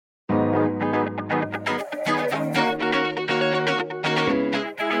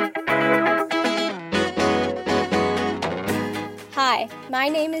Hi, my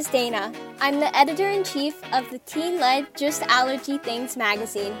name is Dana. I'm the editor-in-chief of the teen-led Just Allergy Things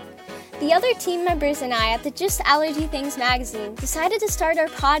magazine. The other team members and I at the Just Allergy Things magazine decided to start our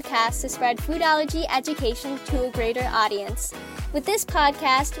podcast to spread food allergy education to a greater audience. With this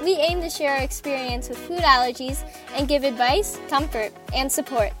podcast, we aim to share our experience with food allergies and give advice, comfort, and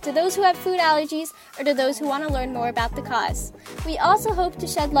support to those who have food allergies or to those who want to learn more about the cause. We also hope to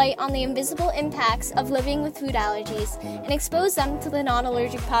shed light on the invisible impacts of living with food allergies and expose them to the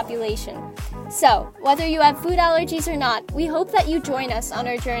non-allergic population. So, whether you have food allergies or not, we hope that you join us on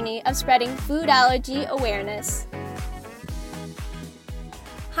our journey of spreading food allergy awareness.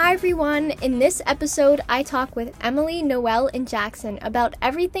 Hi everyone, in this episode I talk with Emily, Noelle, and Jackson about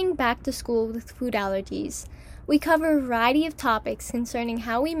everything back to school with food allergies. We cover a variety of topics concerning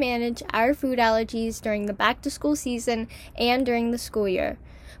how we manage our food allergies during the back to school season and during the school year.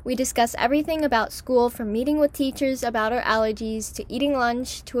 We discuss everything about school, from meeting with teachers about our allergies to eating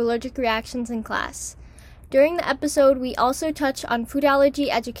lunch to allergic reactions in class. During the episode, we also touch on food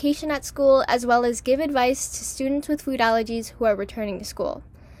allergy education at school, as well as give advice to students with food allergies who are returning to school.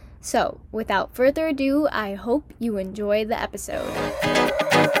 So, without further ado, I hope you enjoy the episode.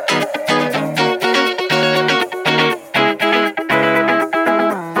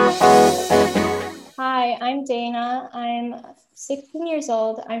 Hi, I'm Dana. I'm 16 years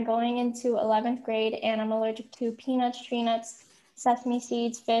old. I'm going into 11th grade, and I'm allergic to peanuts, tree nuts, sesame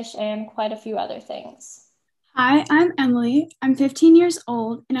seeds, fish, and quite a few other things. Hi, I'm Emily. I'm 15 years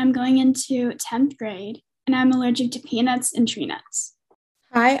old, and I'm going into 10th grade, and I'm allergic to peanuts and tree nuts.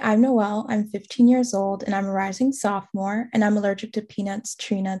 Hi, I'm Noelle. I'm 15 years old, and I'm a rising sophomore, and I'm allergic to peanuts,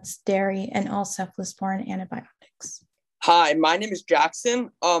 tree nuts, dairy, and all cephalosporin antibiotics. Hi, my name is Jackson.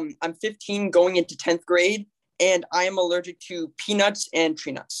 I'm 15 going into 10th grade, and I am allergic to peanuts and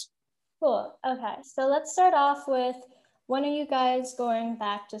tree nuts. Cool. Okay, so let's start off with, when are you guys going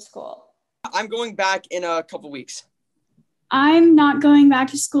back to school? I'm going back in a couple weeks. I'm not going back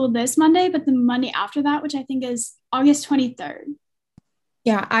to school this Monday, but the Monday after that, which I think is August 23rd.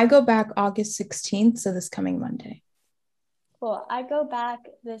 Yeah, I go back August 16th, so this coming Monday. Cool. I go back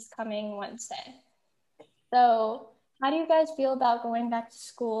this coming Wednesday. So, how do you guys feel about going back to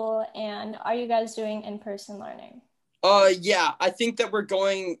school, and are you guys doing in-person learning? Yeah, I think that we're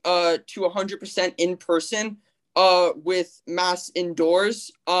going to 100% in person with masks indoors.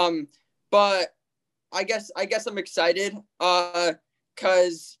 But I guess I'm excited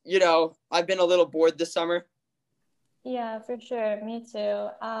because I've been a little bored this summer. Yeah, for sure. Me too.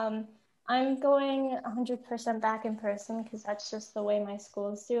 I'm going 100% back in person because that's just the way my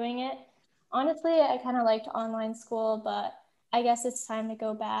school is doing it. Honestly, I kind of liked online school, but I guess it's time to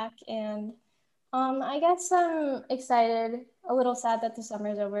go back. And I guess I'm excited, a little sad that the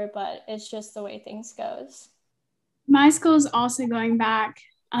summer's over, but it's just the way things goes. My school is also going back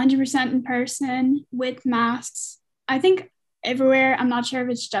 100% in person with masks. I think everywhere. I'm not sure if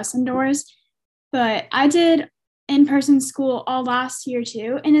it's just indoors, but I did in-person school all last year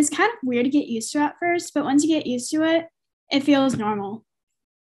too, and it's kind of weird to get used to at first, but once you get used to it, it feels normal.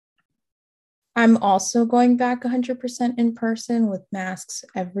 I'm also going back 100% in person with masks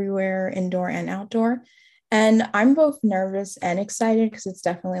everywhere, indoor and outdoor. And I'm both nervous and excited because it's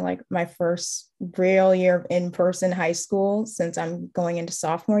definitely like my first real year of in-person high school since I'm going into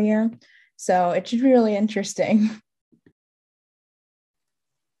sophomore year. So it should be really interesting.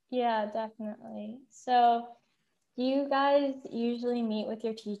 Yeah, definitely. So, do you guys usually meet with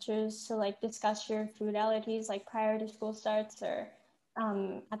your teachers to discuss your food allergies prior to school starts or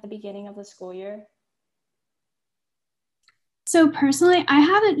at the beginning of the school year? So personally, I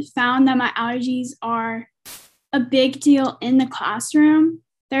haven't found that my allergies are a big deal in the classroom.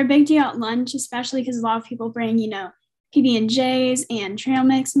 They're a big deal at lunch, especially because a lot of people bring, PB&Js and trail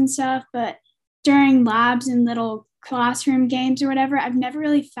mix and stuff. But during labs and little classroom games or whatever, I've never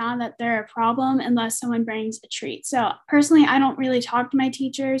really found that they're a problem unless someone brings a treat. So personally, I don't really talk to my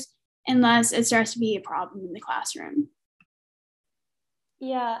teachers unless it starts to be a problem in the classroom.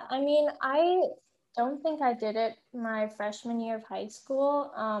 Yeah, I mean, I don't think I did it my freshman year of high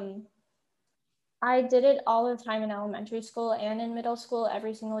school. I did it all the time in elementary school and in middle school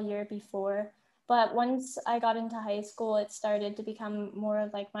every single year before. But once I got into high school, it started to become more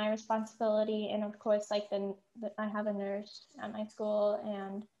of my responsibility. And of course, I have a nurse at my school,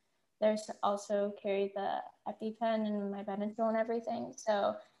 and there's also carried the EpiPen and my Benadryl and everything.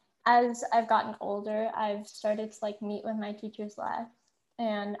 So as I've gotten older, I've started to meet with my teachers less.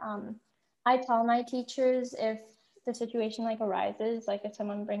 And I tell my teachers if the situation arises, if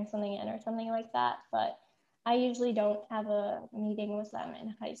someone brings something in or something like that, but I usually don't have a meeting with them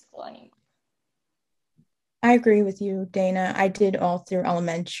in high school anymore. I agree with you, Dana. I did all through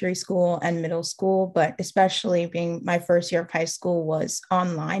elementary school and middle school, but especially being my first year of high school was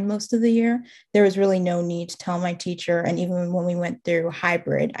online most of the year. There was really no need to tell my teacher. And even when we went through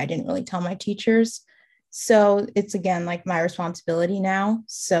hybrid, I didn't really tell my teachers. So it's again like my responsibility now.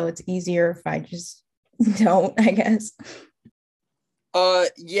 So it's easier if I just don't, I guess.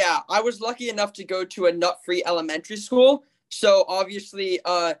 Yeah, I was lucky enough to go to a nut-free elementary school. So obviously,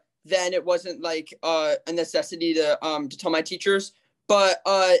 then it wasn't like a necessity to tell my teachers. But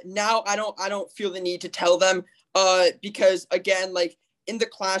now I don't feel the need to tell them because again, like in the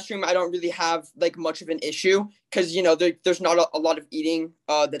classroom, I don't really have like much of an issue because there's not a lot of eating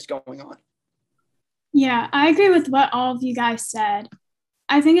that's going on. Yeah, I agree with what all of you guys said.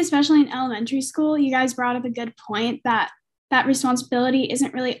 I think especially in elementary school, you guys brought up a good point that that responsibility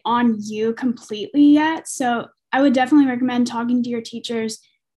isn't really on you completely yet. So I would definitely recommend talking to your teachers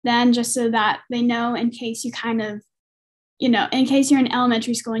then just so that they know in case you kind of, in case you're in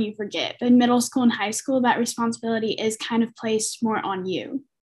elementary school and you forget. But in middle school and high school, that responsibility is kind of placed more on you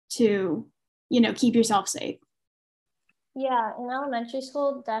to, keep yourself safe. Yeah, in elementary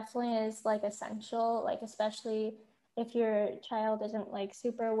school definitely is like essential, like especially if your child isn't like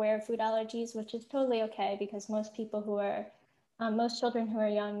super aware of food allergies, which is totally okay because most children who are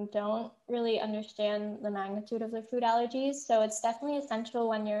young don't really understand the magnitude of their food allergies. So it's definitely essential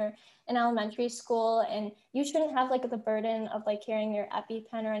when you're in elementary school, and you shouldn't have like the burden of like carrying your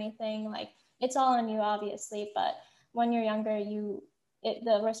EpiPen or anything. Like it's all on you, obviously, but when you're younger,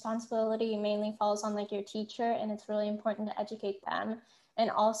 the responsibility mainly falls on like your teacher, and it's really important to educate them. And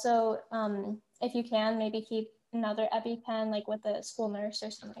also, if you can, maybe keep another EpiPen like with a school nurse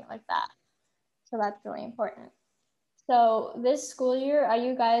or something like that. So that's really important. So this school year, are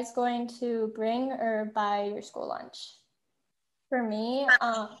you guys going to bring or buy your school lunch? For me,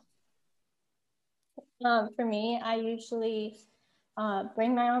 I usually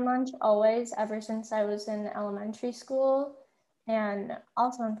bring my own lunch always, ever since I was in elementary school and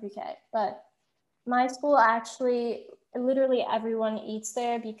also in pre-K. But my school actually, literally everyone eats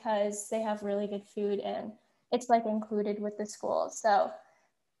there because they have really good food and it's like included with the school. So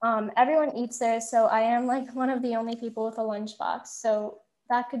everyone eats there. So I am like one of the only people with a lunchbox. So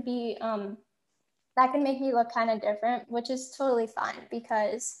that could be, that can make me look kind of different, which is totally fine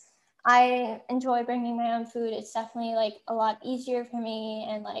because I enjoy bringing my own food. It's definitely like a lot easier for me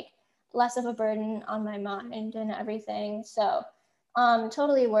and like less of a burden on my mind and everything. So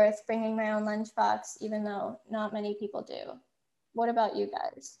totally worth bringing my own lunchbox, even though not many people do. What about you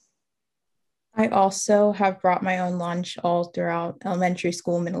guys? I also have brought my own lunch all throughout elementary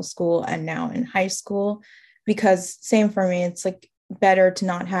school, middle school, and now in high school because same for me, it's like better to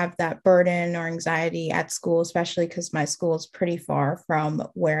not have that burden or anxiety at school, especially because my school is pretty far from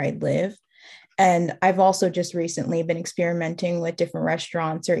where I live. And I've also just recently been experimenting with different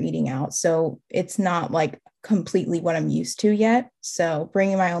restaurants or eating out. So it's not like completely what I'm used to yet. So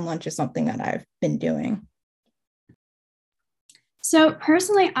bringing my own lunch is something that I've been doing. So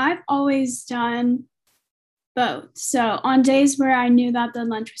personally, I've always done both. So on days where I knew that the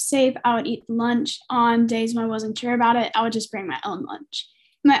lunch was safe, I would eat the lunch. On days when I wasn't sure about it, I would just bring my own lunch.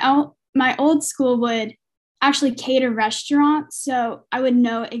 My old school would actually cater restaurants, so I would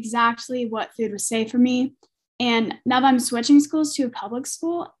know exactly what food was safe for me. And now that I'm switching schools to a public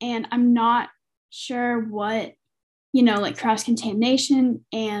school and I'm not sure what, like cross contamination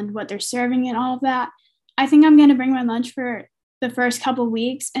and what they're serving and all of that, I think I'm going to bring my lunch for the first couple of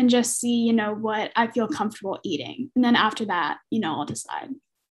weeks and just see, what I feel comfortable eating. And then after that, I'll decide.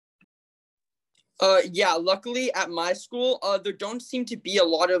 Yeah, luckily at my school, there don't seem to be a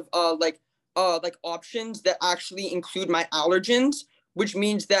lot of like options that actually include my allergens, which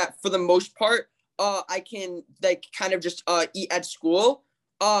means that for the most part, I can like kind of just eat at school.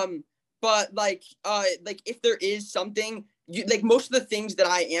 But like if there is something like most of the things that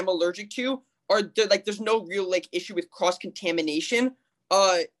I am allergic to are there, like there's no real like issue with cross contamination.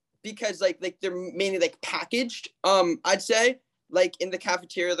 Because like they're mainly like packaged. I'd say like in the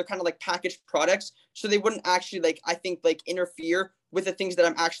cafeteria, they're kind of like packaged products, so they wouldn't actually like I think like interfere with the things that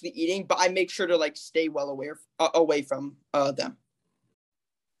I'm actually eating. But I make sure to like stay well away from them.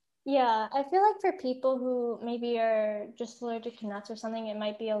 Yeah, I feel like for people who maybe are just allergic to nuts or something, it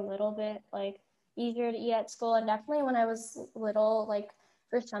might be a little bit like easier to eat at school. And definitely when I was little, like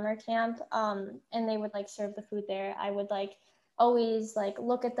for summer camp, and they would like serve the food there, I would like always like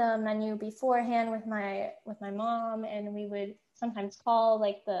look at the menu beforehand with my mom, and we would sometimes call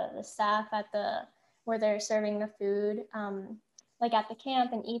like the staff at the where they're serving the food, like at the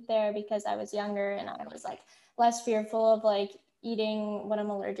camp and eat there because I was younger and I was like less fearful of like eating what I'm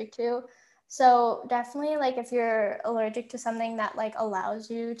allergic to. So definitely, like, if you're allergic to something that like allows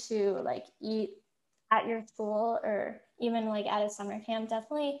you to like eat at your school or even like at a summer camp,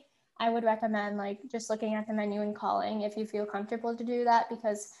 definitely I would recommend like just looking at the menu and calling if you feel comfortable to do that,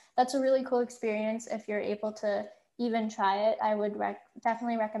 because that's a really cool experience if you're able to even try it. I would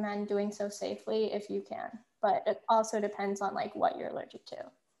definitely recommend doing so safely if you can, but it also depends on like what you're allergic to.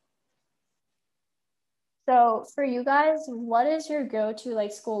 So for you guys, what is your go-to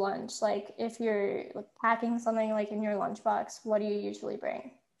like school lunch? Like if you're packing something like in your lunchbox, what do you usually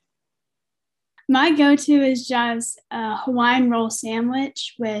bring? My go-to is just a Hawaiian roll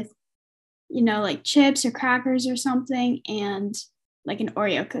sandwich with, like chips or crackers or something, and like an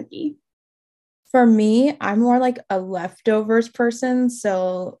Oreo cookie. For me, I'm more like a leftovers person.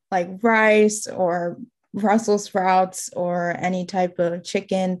 So, like rice or Brussels sprouts or any type of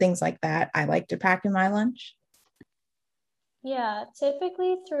chicken, things like that, I like to pack in my lunch. Yeah,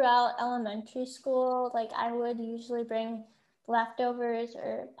 typically throughout elementary school, like I would usually bring leftovers,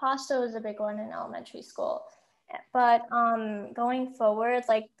 or pasta is a big one in elementary school. But going forward,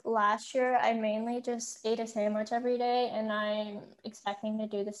 like last year, I mainly just ate a sandwich every day, and I'm expecting to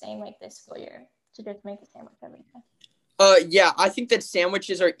do the same like this school year, to just make a sandwich every day. Yeah, I think that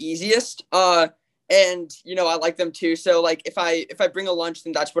sandwiches are easiest. And I like them too. So like if I bring a lunch,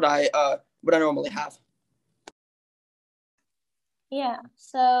 then that's what I normally have. Yeah.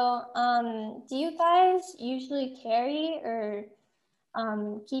 So, do you guys usually carry or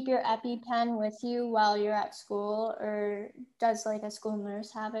keep your EpiPen with you while you're at school, or does like a school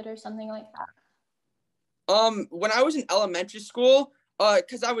nurse have it or something like that? When I was in elementary school,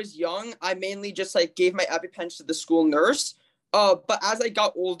 because I was young, I mainly just like gave my EpiPens to the school nurse. But as I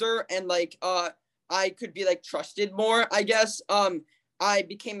got older and like I could be like trusted more, I guess. I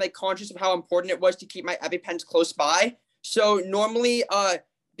became like conscious of how important it was to keep my EpiPens close by. So normally,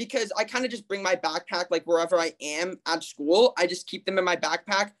 because I kind of just bring my backpack like wherever I am at school, I just keep them in my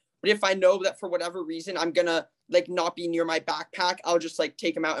backpack. But if I know that for whatever reason I'm gonna like not be near my backpack, I'll just like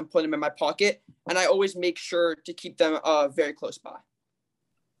take them out and put them in my pocket, and I always make sure to keep them very close by.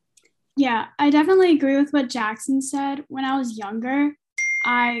 Yeah, I definitely agree with what Jackson said. When I was younger,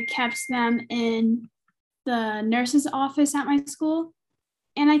 I kept them in the nurse's office at my school.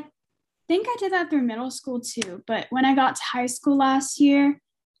 And I think I did that through middle school too. But when I got to high school last year,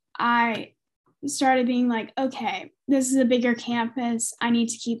 I started being like, okay, this is a bigger campus. I need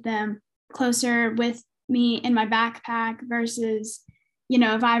to keep them closer with me in my backpack versus,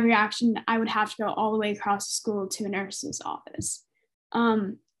 if I have a reaction, I would have to go all the way across the school to a nurse's office.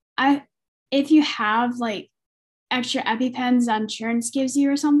 I if you have like extra EpiPens that insurance gives you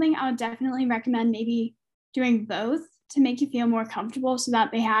or something, I would definitely recommend maybe doing both to make you feel more comfortable, so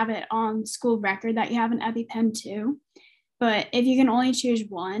that they have it on school record that you have an EpiPen too. But if you can only choose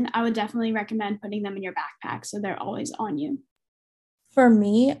one, I would definitely recommend putting them in your backpack so they're always on you. For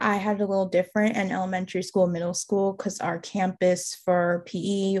me, I had a little different in elementary school, middle school, because our campus for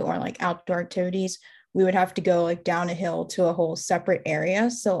PE or like outdoor activities, we would have to go like down a hill to a whole separate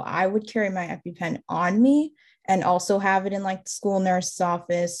area. So I would carry my EpiPen on me and also have it in like the school nurse's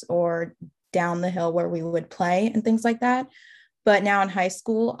office or down the hill where we would play and things like that. But now in high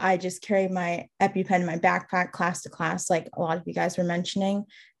school, I just carry my EpiPen in my backpack, class to class, like a lot of you guys were mentioning.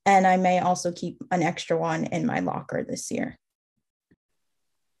 And I may also keep an extra one in my locker this year.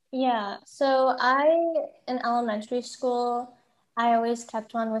 Yeah, so in elementary school, I always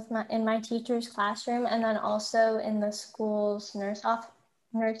kept one with in my teacher's classroom, and then also in the school's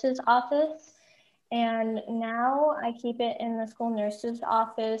nurse's office. And now I keep it in the school nurse's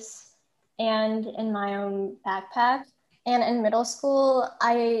office and in my own backpack. And in middle school,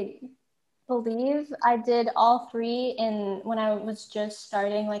 I believe I did all three when I was just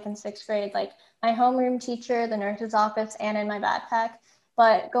starting, like in sixth grade, like my homeroom teacher, the nurse's office, and in my backpack.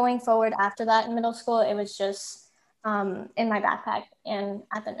 But going forward after that in middle school, it was just in my backpack and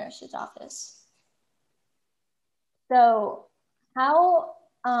at the nurse's office. So how,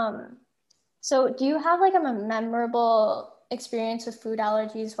 so do you have like a memorable experience with food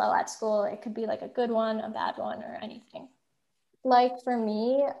allergies while at school? It could be like a good one, a bad one, or anything. Like for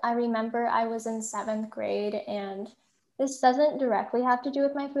me, I remember I was in seventh grade, and this doesn't directly have to do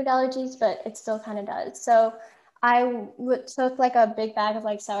with my food allergies, but it still kind of does. So I took like a big bag of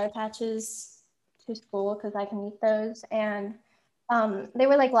like Sour Patches to school because I can eat those. And they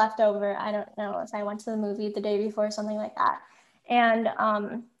were like leftover. I don't know if I went to the movie the day before or something like that. And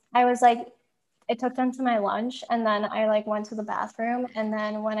I was like, I took them to my lunch, and then I like went to the bathroom. And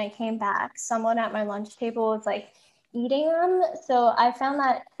then when I came back, someone at my lunch table was like eating them. So I found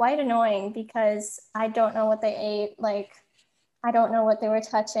that quite annoying because I don't know what they ate. Like, I don't know what they were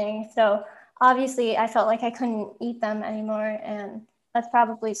touching. So obviously I felt like I couldn't eat them anymore, and that's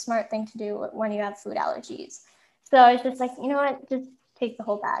probably a smart thing to do when you have food allergies. So I was just like, you know what, just take the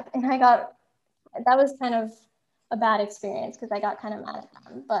whole bag. And that was kind of a bad experience because I got kind of mad at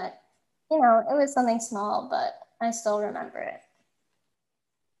them. But, it was something small, but I still remember it.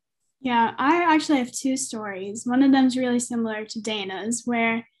 Yeah, I actually have two stories. One of them is really similar to Dana's,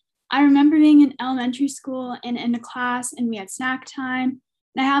 where I remember being in elementary school and in a class, and we had snack time.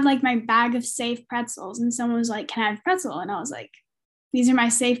 And I had like my bag of safe pretzels, and someone was like, "Can I have pretzel?" And I was like, "These are my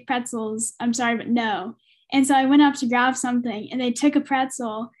safe pretzels. I'm sorry, but no." And so I went up to grab something, and they took a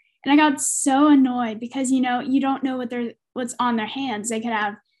pretzel, and I got so annoyed because you don't know what's on their hands. They could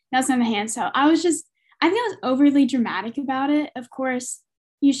have nuts on the hands. So I think I was overly dramatic about it. Of course,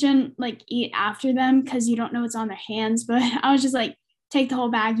 you shouldn't like eat after them because you don't know what's on their hands. But I was just like, take the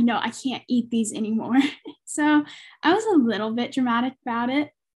whole bag. I can't eat these anymore. So I was a little bit dramatic about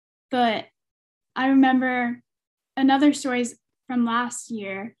it. But I remember another story from last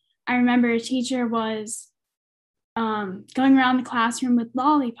year. I remember a teacher was going around the classroom with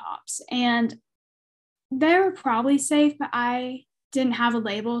lollipops, and they were probably safe, but I didn't have a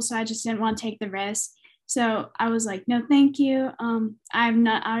label, so I just didn't want to take the risk. So I was like, no, thank you. I have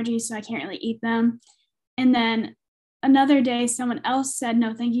nut allergies, so I can't really eat them. And then another day, someone else said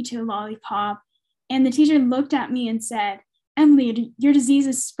no, thank you to a lollipop. And the teacher looked at me and said, Emily, your disease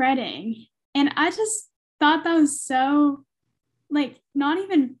is spreading. And I just thought that was so, like, not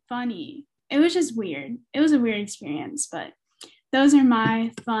even funny. It was just weird. It was a weird experience, but those are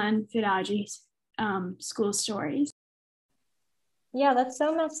my fun food allergies school stories. Yeah, that's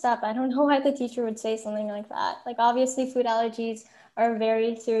so messed up. I don't know why the teacher would say something like that. Like, obviously, food allergies are a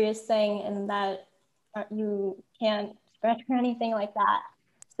very serious thing, and that you can't spread or anything like that.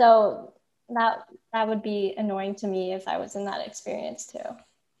 So that would be annoying to me if I was in that experience too.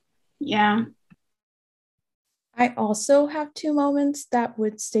 Yeah. I also have two moments that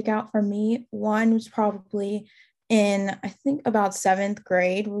would stick out for me. One was probably in, I think, about seventh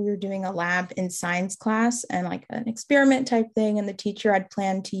grade. We were doing a lab in science class and like an experiment type thing. And the teacher had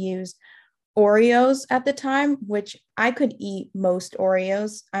planned to use Oreos at the time, which I could eat most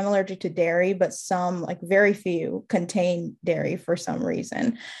Oreos. I'm allergic to dairy, but some, like very few, contain dairy for some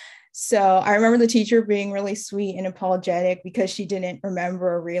reason. So I remember the teacher being really sweet and apologetic because she didn't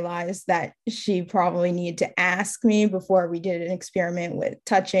remember or realize that she probably needed to ask me before we did an experiment with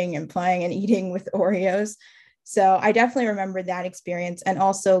touching and playing and eating with Oreos. So I definitely remember that experience. And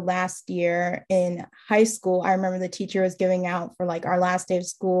also last year in high school, I remember the teacher was giving out for like our last day of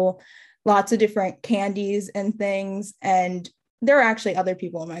school, lots of different candies and things. And there were actually other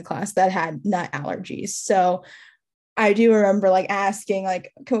people in my class that had nut allergies. So I do remember like asking,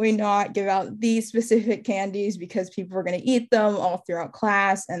 like, can we not give out these specific candies because people were going to eat them all throughout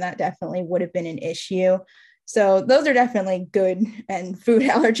class? And that definitely would have been an issue. So those are definitely good and food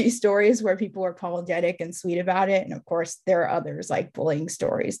allergy stories where people were apologetic and sweet about it. And of course, there are others like bullying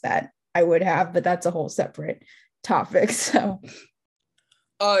stories that I would have, but that's a whole separate topic. So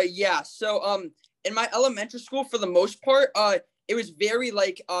yeah. So in my elementary school, for the most part, it was very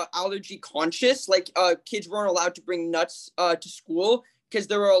like allergy conscious. Like kids weren't allowed to bring nuts to school because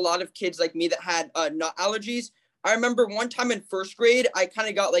there were a lot of kids like me that had nut allergies. I remember one time in first grade, I kind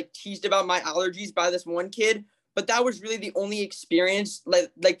of got like teased about my allergies by this one kid, but that was really the only experience,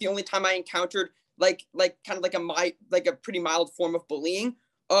 like the only time I encountered like kind of like a pretty mild form of bullying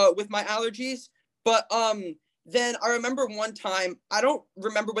with my allergies. But then I remember one time, I don't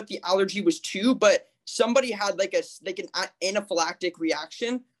remember what the allergy was to, but somebody had like an anaphylactic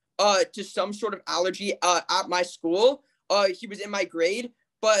reaction to some sort of allergy at my school. He was in my grade,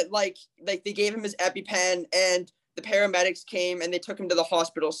 but like they gave him his EpiPen and the paramedics came and they took him to the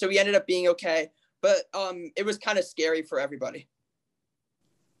hospital. So he ended up being okay, but it was kind of scary for everybody.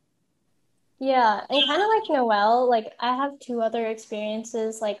 Yeah, and kind of like Noelle, like I have two other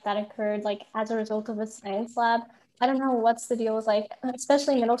experiences like that occurred like as a result of a science lab. I don't know what's the deal with like,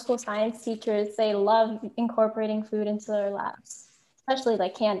 especially middle school science teachers, they love incorporating food into their labs, especially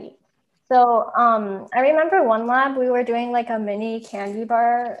like candy. So I remember one lab we were doing like a mini candy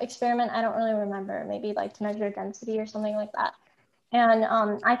bar experiment. I don't really remember, maybe like to measure density or something like that. And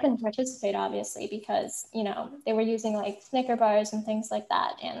I couldn't participate, obviously, because, they were using like Snicker bars and things like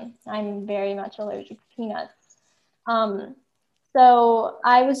that. And I'm very much allergic to peanuts. So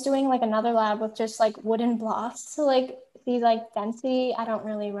I was doing like another lab with just like wooden blocks to like see like density. I don't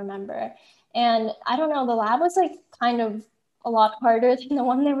really remember. And I don't know, the lab was like kind of a lot harder than the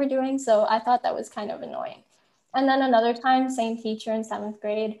one they were doing. So I thought that was kind of annoying. And then another time, same teacher in seventh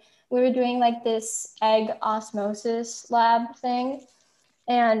grade, we were doing like this egg osmosis lab thing.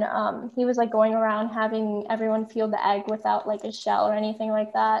 And he was like going around having everyone feel the egg without like a shell or anything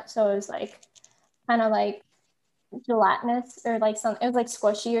like that. So it was like kind of like gelatinous or like it was like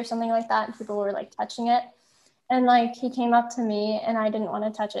squishy or something like that. And people were like touching it. And like he came up to me and I didn't want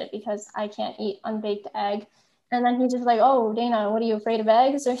to touch it because I can't eat unbaked egg. And then he's just like, "Oh, Dana, what are you afraid of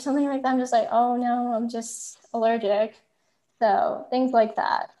eggs?" or something like that. I'm just like, "Oh no, I'm just allergic." So things like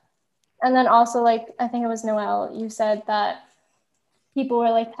that. And then also like I think it was Noelle, you said that people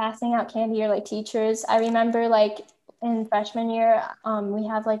were like passing out candy or like teachers. I remember like in freshman year, we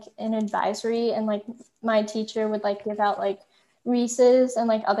have like an advisory and like my teacher would like give out like Reese's and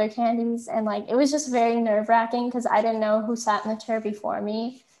like other candies. And like it was just very nerve wracking because I didn't know who sat in the chair before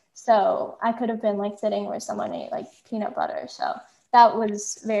me. So I could have been like sitting where someone ate like peanut butter. So that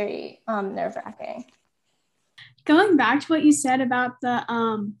was very nerve wracking. Going back to what you said about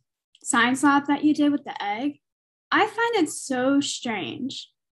the science lab that you did with the egg, I find it so strange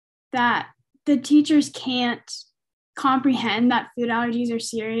that the teachers can't comprehend that food allergies are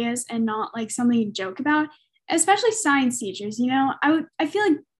serious and not like something you joke about, especially science teachers. You know, I feel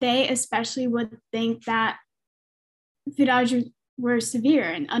like they especially would think that food allergies were severe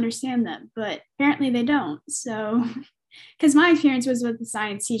and understand them, but apparently they don't. So, because my experience was with the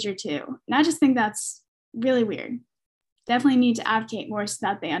science teacher too, and I just think that's really weird. Definitely need to advocate more so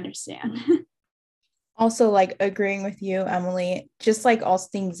that they understand. Also, like agreeing with you, Emily, just like also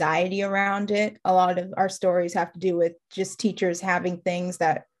the anxiety around it. A lot of our stories have to do with just teachers having things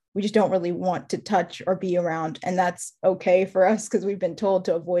that we just don't really want to touch or be around. And that's okay for us because we've been told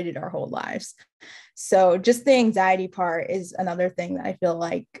to avoid it our whole lives. So just the anxiety part is another thing that I feel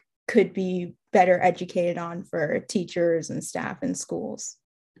like could be better educated on for teachers and staff in schools.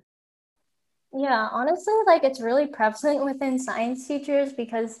 Yeah, honestly, like it's really prevalent within science teachers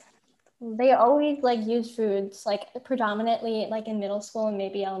because they always like use foods like predominantly like in middle school and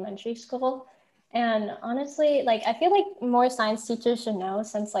maybe elementary school. And honestly, like I feel like more science teachers should know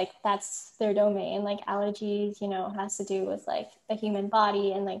since like that's their domain, like allergies, you know, has to do with like the human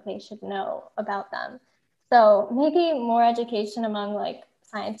body and like they should know about them. So maybe more education among like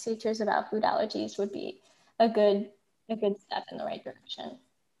science teachers about food allergies would be a good a good step in the right direction.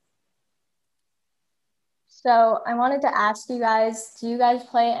 So I wanted to ask you guys, do you guys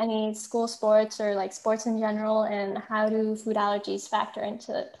play any school sports or like sports in general, and how do food allergies factor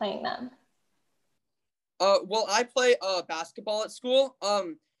into playing them? Well, I play basketball at school.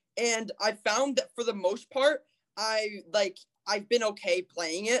 And I found that for the most part, I've been okay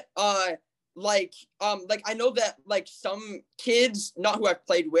playing it. Like I know that like some kids, not who I've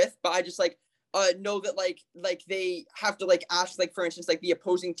played with, but I just like know that like they have to like ask like for instance like the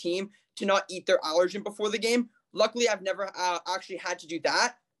opposing team to not eat their allergen before the game. Luckily, I've never actually had to do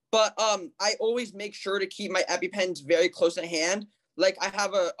that, but I always make sure to keep my EpiPens very close at hand. Like I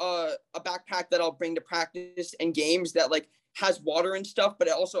have a backpack that I'll bring to practice and games that like has water and stuff, but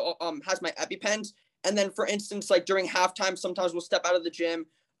it also has my EpiPens. And then for instance, like during halftime, sometimes we'll step out of the gym,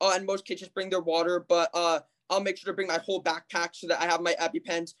 and most kids just bring their water, but I'll make sure to bring my whole backpack so that I have my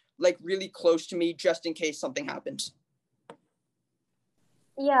EpiPens like really close to me just in case something happens.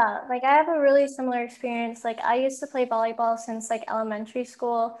 Yeah, like I have a really similar experience. Like I used to play volleyball since like elementary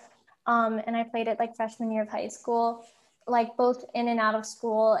school, and I played it like freshman year of high school, like both in and out of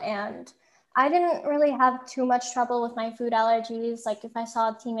school. And I didn't really have too much trouble with my food allergies. Like if I saw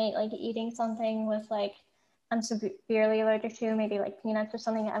a teammate like eating something with like I'm severely allergic to, maybe like peanuts or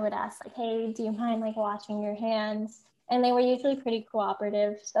something, I would ask like, "Hey, do you mind like washing your hands?" And they were usually pretty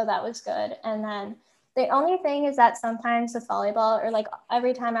cooperative, so that was good. And then the only thing is that sometimes with volleyball or like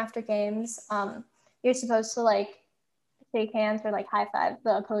every time after games, you're supposed to like shake hands or like high five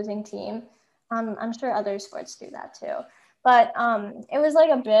the opposing team. I'm sure other sports do that too. But it was like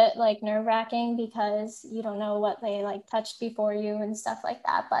a bit like nerve wracking because you don't know what they like touched before you and stuff like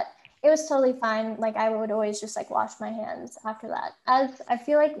that. But it was totally fine. Like I would always just like wash my hands after that, as I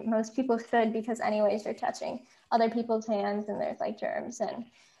feel like most people should, because anyways you're touching other people's hands and there's like germs and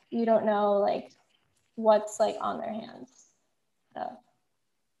you don't know like what's like on their hands. So.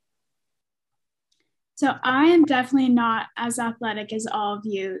 So I am definitely not as athletic as all of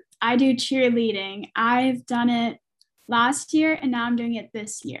you. I do cheerleading. I've done it last year and now I'm doing it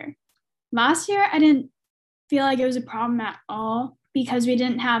this year. Last year, I didn't feel like it was a problem at all because we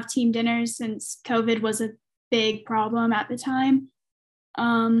didn't have team dinners since COVID was a big problem at the time.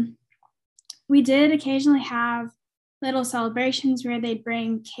 We did occasionally have little celebrations where they'd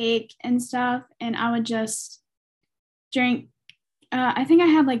bring cake and stuff, and I would just drink. I think I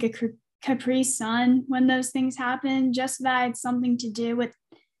had like a Capri Sun when those things happen, just so that I had something to do with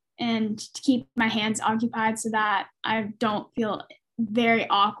and to keep my hands occupied so that I don't feel very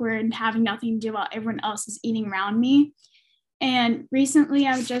awkward having nothing to do while everyone else is eating around me. And recently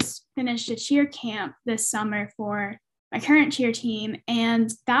I just finished a cheer camp this summer for my current cheer team.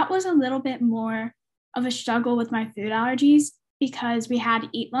 And that was a little bit more of a struggle with my food allergies because we had to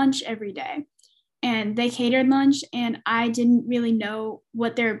eat lunch every day. And they catered lunch and I didn't really know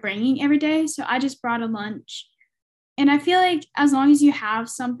what they were bringing every day. So I just brought a lunch. And I feel like as long as you have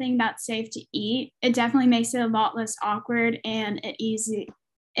something that's safe to eat, it definitely makes it a lot less awkward and it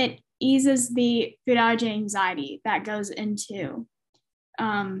eases the food allergy anxiety that goes into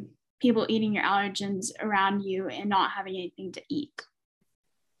people eating your allergens around you and not having anything to eat.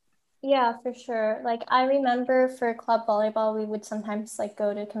 Yeah, for sure. Like I remember for club volleyball, we would sometimes like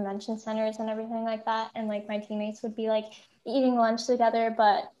go to convention centers and everything like that. And like my teammates would be like eating lunch together,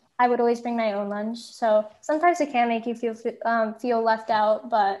 but I would always bring my own lunch. So sometimes it can make you feel left out,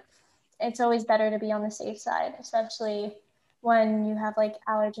 but it's always better to be on the safe side, especially when you have like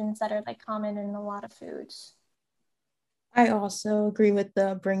allergens that are like common in a lot of foods. I also agree with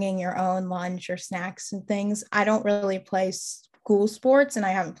the bringing your own lunch or snacks and things. I don't really play school sports and I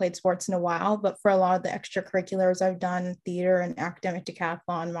haven't played sports in a while, but for a lot of the extracurriculars I've done, theater and academic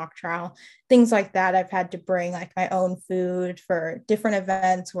decathlon, mock trial, things like that, I've had to bring like my own food for different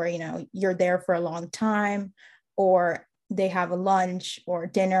events where, you know, you're there for a long time or they have a lunch or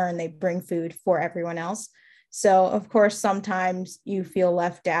dinner and they bring food for everyone else. So, of course, sometimes you feel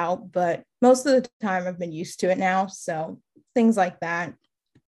left out, but most of the time I've been used to it now. So, things like that.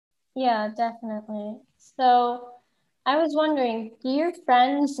 Yeah, definitely. So I was wondering, do your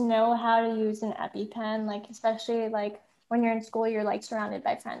friends know how to use an EpiPen? Like, especially like when you're in school, you're like surrounded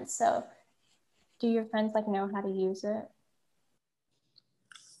by friends. So do your friends like know how to use it?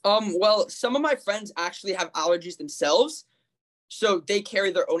 Well, some of my friends actually have allergies themselves, so they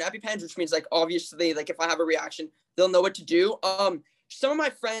carry their own EpiPens, which means like obviously like if I have a reaction, they'll know what to do. Some of my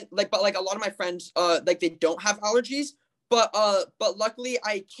friends but like a lot of my friends like they don't have allergies, but luckily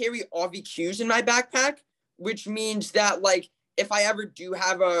I carry RVQs in my backpack, which means that like if I ever do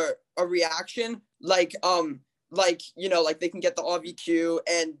have a reaction, like you know like they can get the RVQ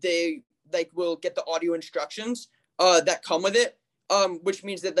and they like will get the audio instructions that come with it, which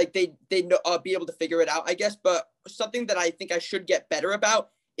means that like they know, be able to figure it out, I guess. But something that I think I should get better about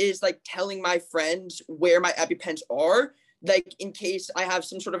is like telling my friends where my EpiPens are, like in case I have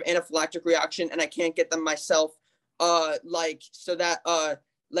some sort of anaphylactic reaction and I can't get them myself, like so that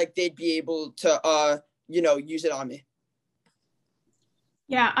like they'd be able to you know use it on me.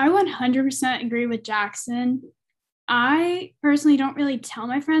 Yeah, I 100% agree with Jackson. I personally don't really tell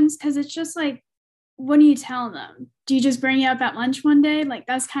my friends because it's just like, what do you tell them? Do you just bring it up at lunch one day? Like,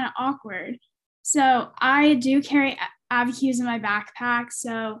 that's kind of awkward. So I do carry AVQs in my backpack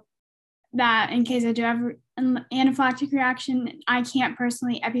so that in case I do have an anaphylactic reaction, I can't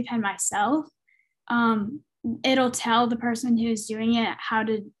personally EpiPen myself. It'll tell the person who's doing it how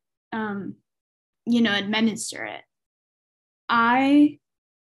to, administer it. I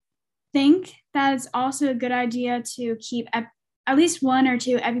think that it's also a good idea to keep at least one or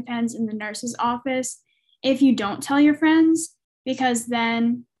two EpiPens in the nurse's office if you don't tell your friends, because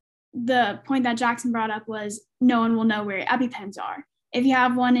then the point that Jackson brought up was no one will know where your EpiPens are. If you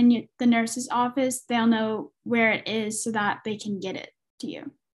have one in the nurse's office, they'll know where it is so that they can get it to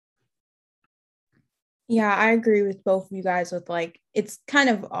you. Yeah, I agree with both of you guys with like, it's kind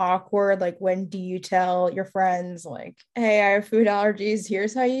of awkward. Like, when do you tell your friends, like, hey, I have food allergies.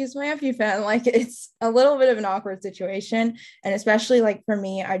 Here's how you use my EpiPen. Like, it's a little bit of an awkward situation. And especially like for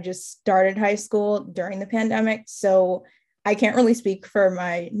me, I just started high school during the pandemic. So I can't really speak for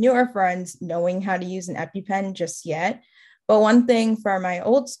my newer friends knowing how to use an EpiPen just yet. But one thing for my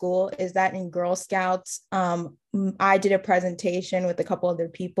old school is that in Girl Scouts, I did a presentation with a couple other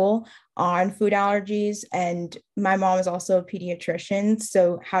people on food allergies. And my mom is also a pediatrician,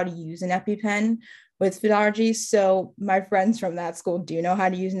 so how to use an EpiPen with food allergies. So my friends from that school do know how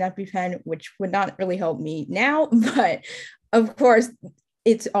to use an EpiPen, which would not really help me now. But of course,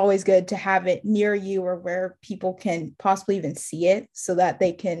 it's always good to have it near you or where people can possibly even see it so that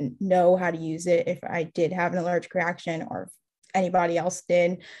they can know how to use it if I did have an allergic reaction or if anybody else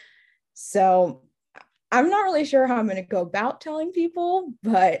did. So I'm not really sure how I'm going to go about telling people,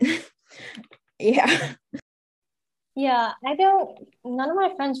 but yeah. Yeah, none of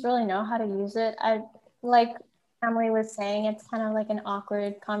my friends really know how to use it. Like Emily was saying, it's kind of like an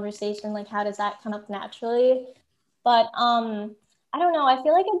awkward conversation. Like, how does that come up naturally? But I don't know. I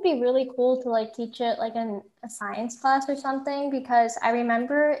feel like it'd be really cool to like teach it like in a science class or something, because I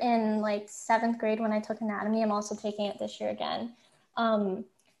remember in like 7th grade when I took anatomy, I'm also taking it this year again. Um,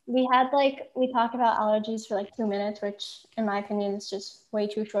 We had we talked about allergies for like 2 minutes, which in my opinion is just way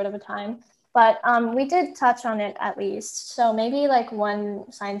too short of a time. But we did touch on it at least. So maybe like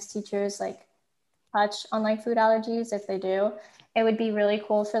one science teacher's like touch on like food allergies, if they do, it would be really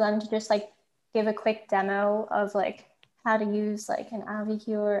cool for them to just like give a quick demo of like how to use like an AlveQ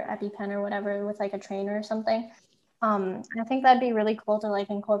or EpiPen or whatever with like a trainer or something. I think that'd be really cool to like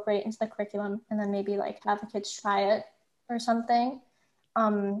incorporate into the curriculum and then maybe like have the kids try it or something.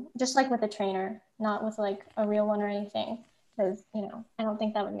 Just like with a trainer, not with like a real one or anything, because I don't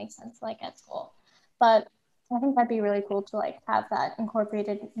think that would make sense like at school. But I think that'd be really cool to like have that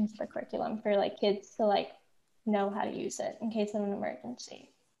incorporated into the curriculum for like kids to like know how to use it in case of an emergency.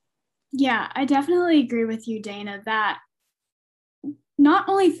 Yeah, I definitely agree with you, Dana, that not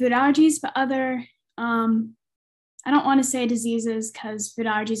only food allergies, but other, I don't want to say diseases because food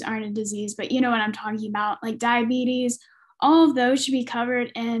allergies aren't a disease, but you know what I'm talking about, like diabetes, all of those should be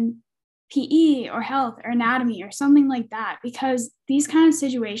covered in PE or health or anatomy or something like that, because these kind of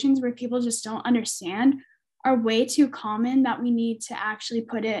situations where people just don't understand are way too common that we need to actually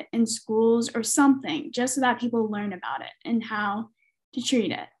put it in schools or something just so that people learn about it and how to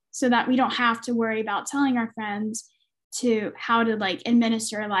treat it, so that we don't have to worry about telling our friends to how to like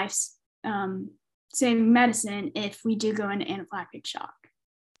administer life saving medicine if we do go into anaphylactic shock.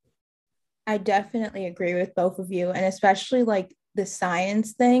 I definitely agree with both of you, and especially like the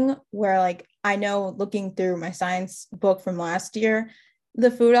science thing where like I know looking through my science book from last year,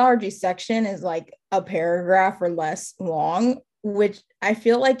 the food allergy section is like a paragraph or less long, which I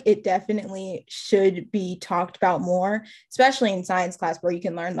feel like it definitely should be talked about more, especially in science class where you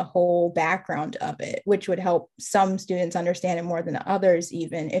can learn the whole background of it, which would help some students understand it more than others,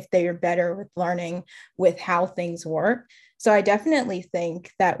 even if they are better with learning with how things work. So I definitely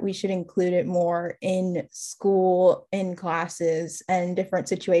think that we should include it more in school, in classes, and different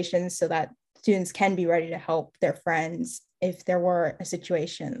situations so that students can be ready to help their friends if there were a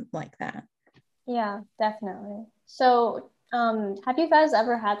situation like that. Yeah, definitely. So, have you guys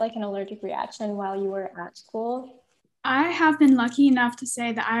ever had like an allergic reaction while you were at school? I have been lucky enough to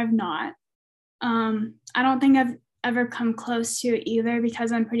say that I have not. I don't think I've ever come close to it either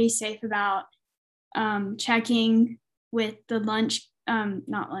because I'm pretty safe about checking with the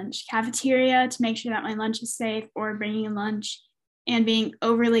not lunch, cafeteria to make sure that my lunch is safe, or bringing a lunch and being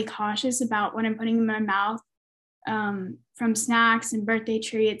overly cautious about what I'm putting in my mouth, from snacks and birthday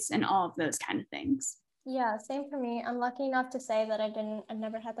treats and all of those kind of things. Yeah, same for me. I'm lucky enough to say that I've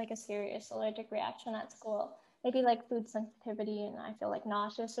never had like a serious allergic reaction at school. Maybe like food sensitivity and I feel like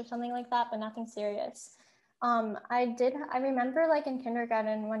nauseous or something like that, but nothing serious. I remember like in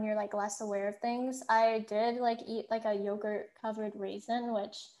kindergarten when you're like less aware of things, I did like eat like a yogurt covered raisin,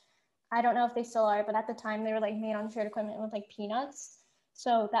 which I don't know if they still are, but at the time they were like made on shared equipment with like peanuts.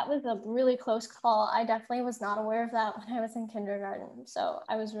 So that was a really close call. I definitely was not aware of that when I was in kindergarten. So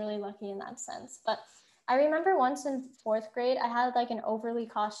I was really lucky in that sense. But I remember once in fourth grade, I had like an overly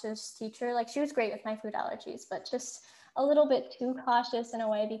cautious teacher. Like she was great with my food allergies, but just a little bit too cautious in a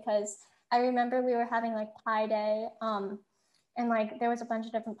way, because I remember we were having like pie day. And like there was a bunch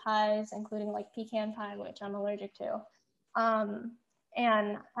of different pies, including like pecan pie, which I'm allergic to.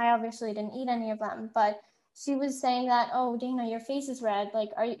 And I obviously didn't eat any of them, but she was saying that, oh, Dana, your face is red.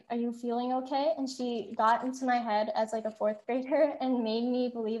 Like, are you feeling okay? And she got into my head as like a fourth grader and made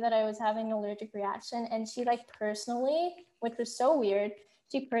me believe that I was having an allergic reaction. And she like personally, which was so weird,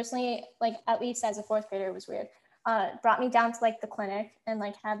 she personally, like at least as a fourth grader, it was weird, brought me down to like the clinic and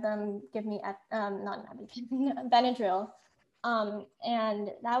like had them give me not Benadryl. And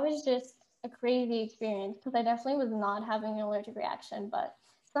that was just a crazy experience because I definitely was not having an allergic reaction, but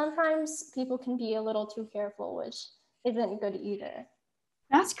sometimes people can be a little too careful, which isn't good either.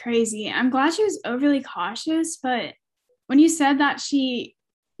 That's crazy. I'm glad she was overly cautious, but when you said that she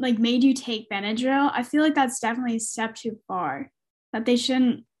like made you take Benadryl, I feel like that's definitely a step too far. That they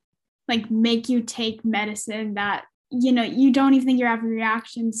shouldn't like make you take medicine that you don't even think you're having a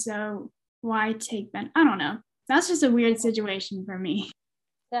reaction. So why take Ben? I don't know. That's just a weird situation for me.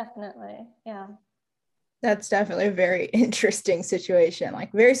 Definitely, yeah. That's definitely a very interesting situation,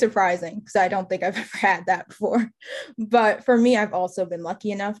 like very surprising because I don't think I've ever had that before. But for me, I've also been lucky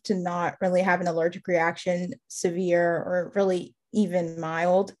enough to not really have an allergic reaction, severe or really even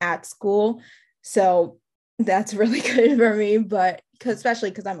mild at school. So that's really good for me, but especially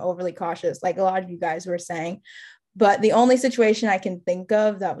because I'm overly cautious, like a lot of you guys were saying. But the only situation I can think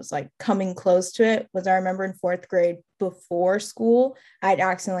of that was like coming close to it was I remember in fourth grade before school, I'd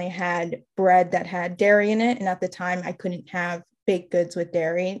accidentally had bread that had dairy in it. And at the time I couldn't have baked goods with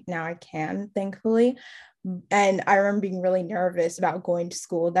dairy. Now I can, thankfully. And I remember being really nervous about going to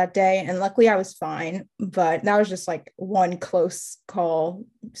school that day. And luckily I was fine, but that was just like one close call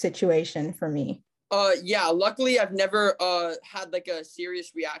situation for me. Yeah, luckily I've never had like a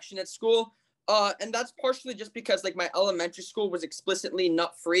serious reaction at school. And that's partially just because like my elementary school was explicitly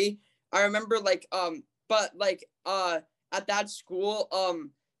nut free. I remember at that school,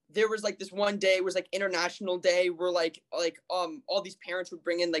 there was like this one day, it was like International Day, where all these parents would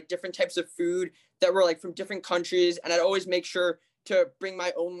bring in like different types of food that were like from different countries, and I'd always make sure to bring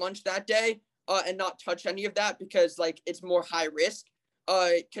my own lunch that day, and not touch any of that, because like it's more high risk,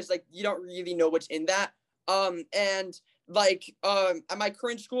 because like you don't really know what's in that. And at my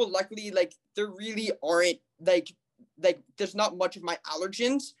current school, luckily, like there really aren't like there's not much of my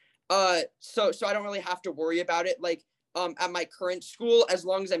allergens, so I don't really have to worry about it. Like at my current school, as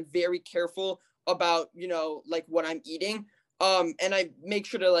long as I'm very careful about, like what I'm eating. And I make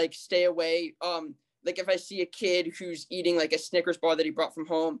sure to like stay away. Like if I see a kid who's eating like a Snickers bar that he brought from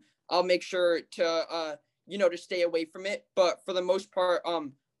home, I'll make sure to, to stay away from it. But for the most part,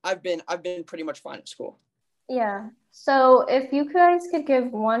 I've been pretty much fine at school. Yeah. So if you guys could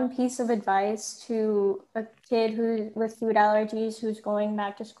give one piece of advice to a kid with food allergies who's going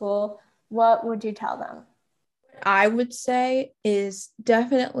back to school, what would you tell them? I would say is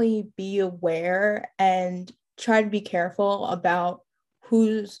definitely be aware and try to be careful about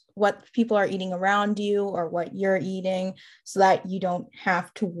what people are eating around you or what you're eating, so that you don't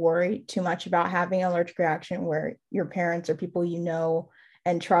have to worry too much about having an allergic reaction where your parents or people you know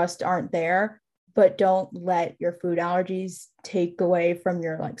and trust aren't there. But don't let your food allergies take away from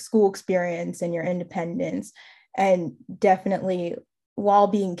your like school experience and your independence. And definitely, while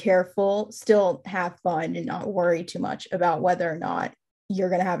being careful, still have fun and not worry too much about whether or not you're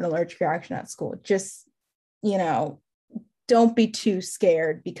going to have an allergic reaction at school. Just, don't be too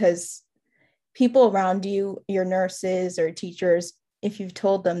scared, because people around you, your nurses or teachers, if you've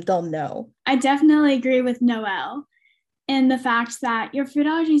told them, they'll know. I definitely agree with Noelle in the fact that your food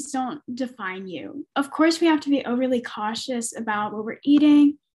allergies don't define you. Of course, we have to be overly cautious about what we're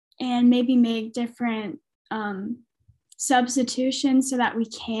eating and maybe make different substitutions so that we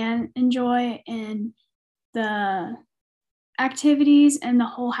can enjoy in the activities and the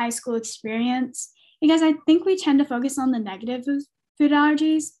whole high school experience, because I think we tend to focus on the negative of food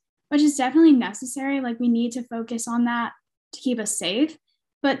allergies, which is definitely necessary. Like we need to focus on that to keep us safe,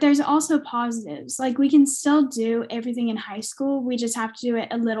 but there's also positives. Like we can still do everything in high school, we just have to do it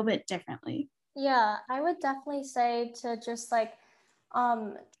a little bit differently. Yeah, I would definitely say to just try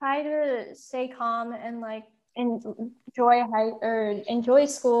to stay calm and like enjoy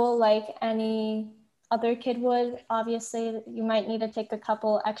school like any other kid would. Obviously, you might need to take a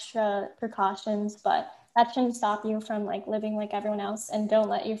couple extra precautions, but that shouldn't stop you from like living like everyone else. And don't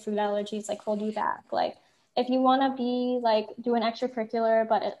let your food allergies like hold you back. Like if you want to be like do an extracurricular,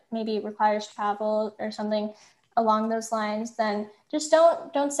 but it maybe requires travel or something along those lines, then just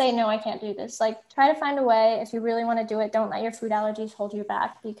don't say no, I can't do this. Like try to find a way. If you really want to do it, don't let your food allergies hold you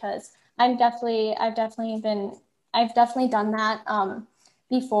back, because I've definitely done that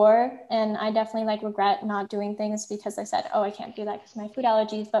before, and I definitely like regret not doing things because I said, oh, I can't do that because of my food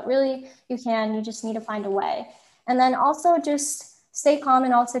allergies, but really you can. You just need to find a way. And then also just stay calm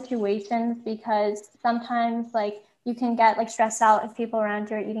in all situations, because sometimes like you can get like stressed out if people around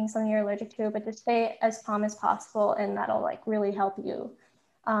you are eating something you're allergic to, but just stay as calm as possible, and that'll like really help you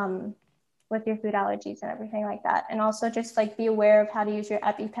with your food allergies and everything like that. And also just like be aware of how to use your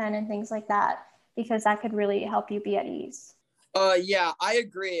EpiPen and things like that, because that could really help you be at ease. Yeah, I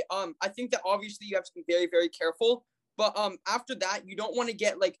agree. I think that obviously you have to be very, very careful, but after that, you don't want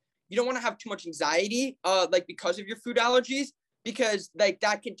to have too much anxiety, like because of your food allergies, because like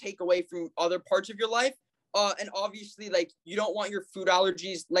that can take away from other parts of your life. And obviously, like you don't want your food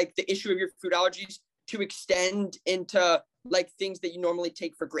allergies, like the issue of your food allergies, to extend into like things that you normally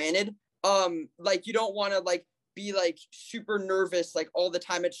take for granted. Like you don't want to like be like super nervous like all the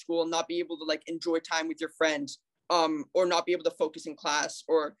time at school and not be able to like enjoy time with your friends, or not be able to focus in class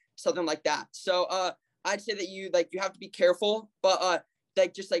or something like that. So I'd say that you have to be careful, but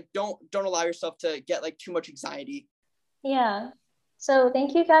just don't allow yourself to get like too much anxiety. Yeah. So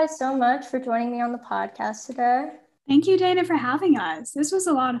thank you guys so much for joining me on the podcast today. Thank you, Dana, for having us. This was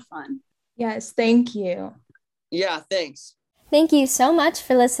a lot of fun. Yes, thank you. Yeah, thanks. Thank you so much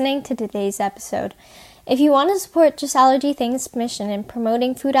for listening to today's episode. If you want to support Just Allergy Things' mission in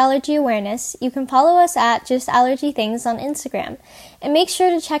promoting food allergy awareness, you can follow us at Just Allergy Things on Instagram. And make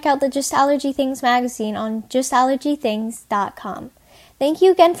sure to check out the Just Allergy Things magazine on justallergythings.com. Thank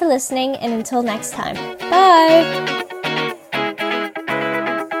you again for listening, and until next time, bye!